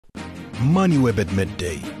Moneyweb at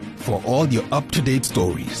midday for all your up-to-date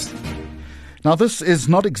stories. Now, this is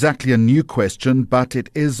not exactly a new question, but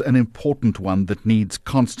it is an important one that needs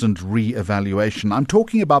constant re-evaluation. I'm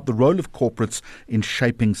talking about the role of corporates in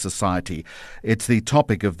shaping society. It's the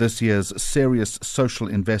topic of this year's Serious Social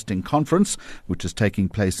Investing Conference, which is taking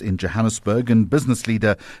place in Johannesburg, and business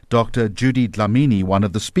leader Dr. Judy Dlamini, one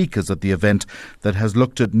of the speakers at the event, that has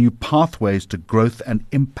looked at new pathways to growth and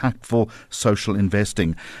impactful social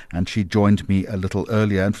investing. And she joined me a little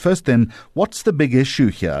earlier. And first then, what's the big issue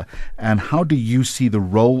here, and how do you see the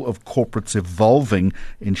role of corporates evolving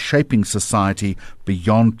in shaping society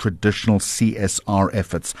beyond traditional CSR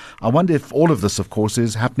efforts? I wonder if all of this, of course,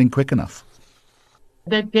 is happening quick enough.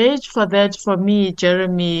 The gauge for that, for me,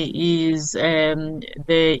 Jeremy, is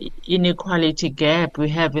the inequality gap we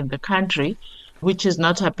have in the country, which is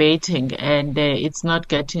not abating, and it's not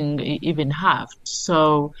getting even halved.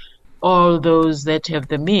 So all those that have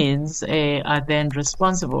the means are then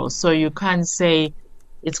responsible. So you can't say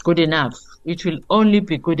it's good enough. It will only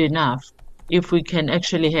be good enough if we can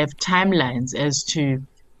actually have timelines as to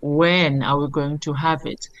when are we going to have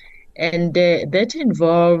it. And that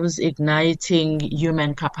involves igniting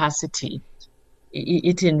human capacity.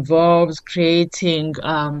 It involves creating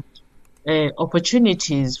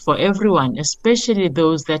opportunities for everyone, especially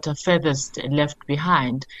those that are furthest left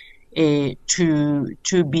behind,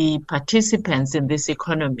 to be participants in this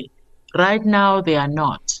economy. Right now, they are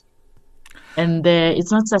not. And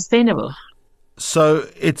it's not sustainable. So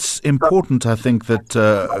it's important, I think, that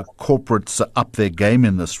corporates up their game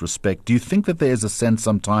in this respect. Do you think that there is a sense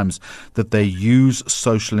sometimes that they use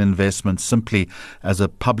social investment simply as a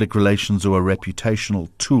public relations or a reputational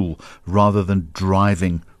tool rather than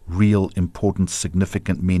driving real, important,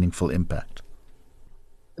 significant, meaningful impact?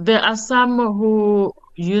 There are some who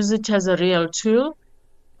use it as a real tool,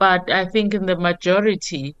 but I think in the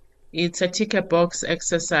majority, it's a ticker box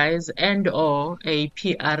exercise and or a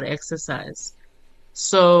PR exercise.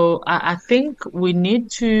 So I think we need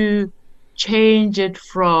to change it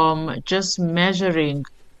from just measuring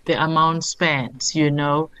the amount spent,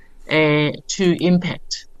 to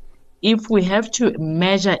impact. If we have to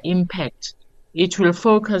measure impact, it will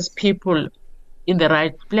focus people in the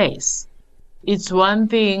right place. It's one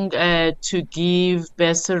thing to give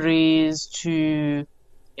bursaries to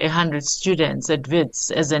 100 students at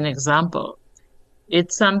WITS as an example.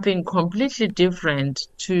 It's something completely different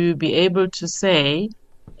to be able to say,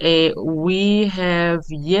 we have,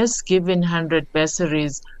 yes, given 100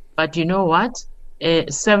 bursaries, but you know what?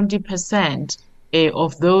 70%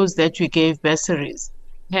 of those that we gave bursaries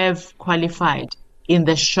have qualified in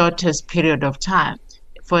the shortest period of time.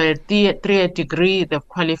 For a three-year degree, they've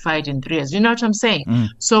qualified in 3 years. You know what I'm saying?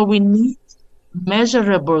 So we need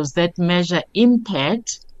measurables that measure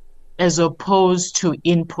impact as opposed to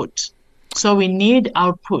input. So we need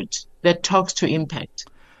output that talks to impact.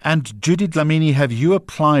 And Judy Dlamini, have you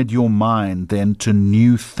applied your mind then to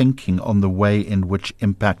new thinking on the way in which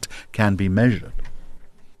impact can be measured?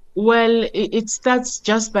 Well, it starts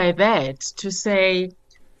just by that, to say,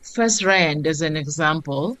 first rand as an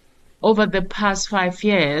example, over the past 5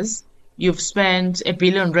 years, you've spent R1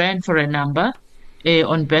 billion for a number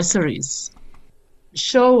on bursaries.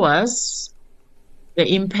 Show us the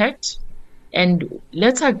impact, and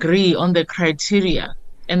let's agree on the criteria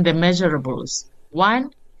and the measurables.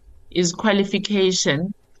 One is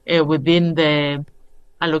qualification within the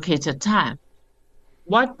allocated time.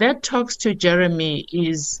 What that talks to, Jeremy,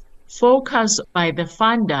 is focus by the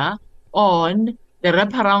funder on the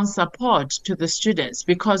wraparound support to the students,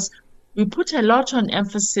 because we put a lot on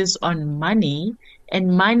emphasis on money,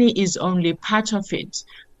 and money is only part of it.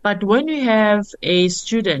 But when you have a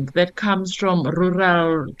student that comes from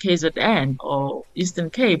rural KZN or Eastern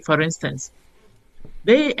Cape, for instance,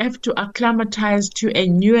 they have to acclimatize to a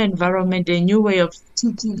new environment, a new way of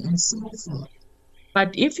teaching and so forth.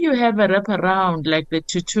 But if you have a wraparound like the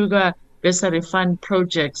Tutuga Bursary Fund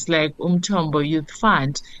projects like Umthombo Youth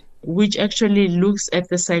Fund, which actually looks at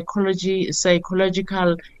the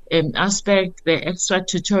psychological aspect, the extra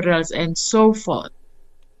tutorials and so forth,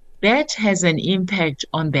 that has an impact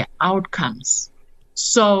on the outcomes.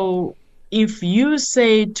 So if you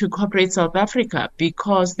say to Corporate South Africa,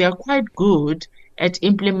 because they are quite good at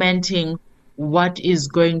implementing what is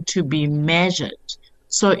going to be measured,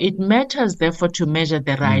 so it matters therefore to measure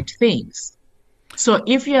the right things. So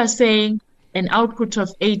if you are saying an output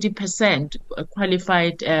of 80%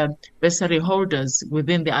 qualified bursary holders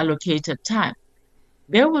within the allocated time,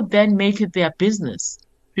 they would then make it their business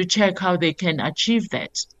to check how they can achieve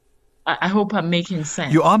that. I hope I'm making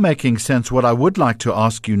sense. You are making sense. What I would like to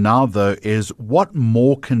ask you now, though, is what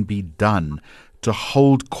more can be done to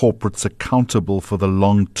hold corporates accountable for the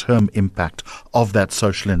long-term impact of that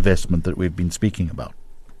social investment that we've been speaking about?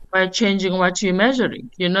 By changing what you're measuring.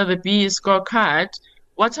 You know, the BE scorecard,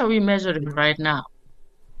 what are we measuring right now?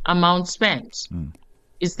 Amount spent.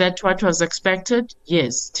 Is that what was expected?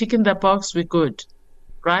 Yes. Tick in the box, we're good.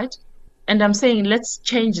 Right? And I'm saying let's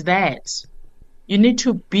change that. You need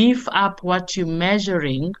to beef up what you're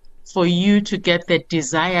measuring for you to get the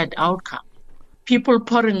desired outcome. People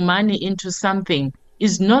pouring money into something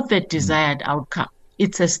is not the desired outcome.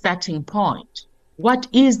 It's a starting point. What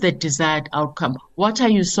is the desired outcome? What are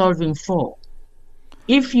you solving for?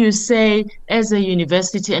 If you say, as a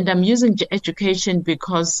university, and I'm using education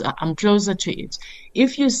because I'm closer to it,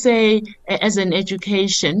 if you say, as an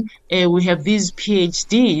education, we have these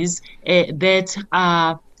PhDs that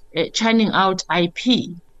are churning out IP,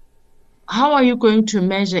 how are you going to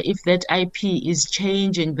measure if that IP is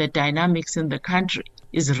changing the dynamics in the country,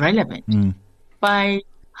 is relevant? By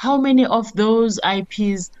how many of those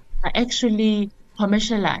IPs are actually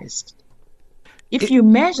commercialized? If you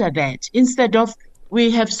measure that, instead of we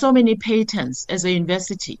have so many patents as a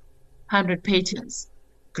university, 100 patents,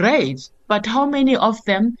 great, but how many of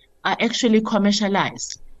them are actually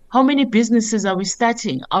commercialized? How many businesses are we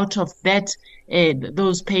starting out of that,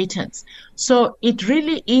 those patents? So it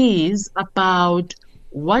really is about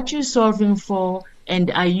what you're solving for,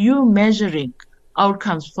 and are you measuring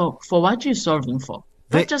outcomes for what you're solving for?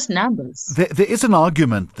 Not just numbers. There is an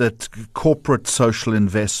argument that corporate social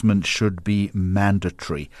investment should be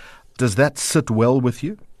mandatory. Does that sit well with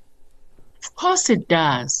you? Of course it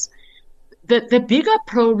does. The bigger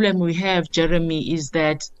problem we have, Jeremy, is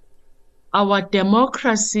that our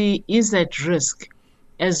democracy is at risk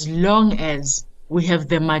as long as we have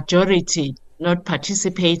the majority not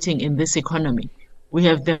participating in this economy. We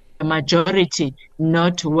have the majority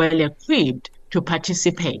not well equipped to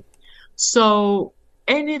participate. So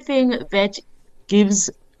anything that gives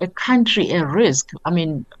a country a risk, I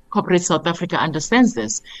mean, corporate South Africa understands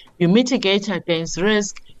this. You mitigate against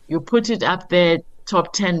risk, you put it up there,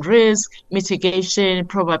 top 10 risk, mitigation,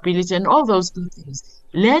 probability, and all those good things.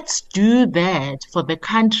 Let's do that for the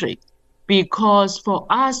country, because for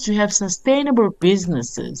us to have sustainable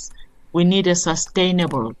businesses, we need a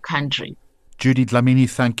sustainable country. Judy Dlamini,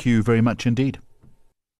 thank you very much indeed.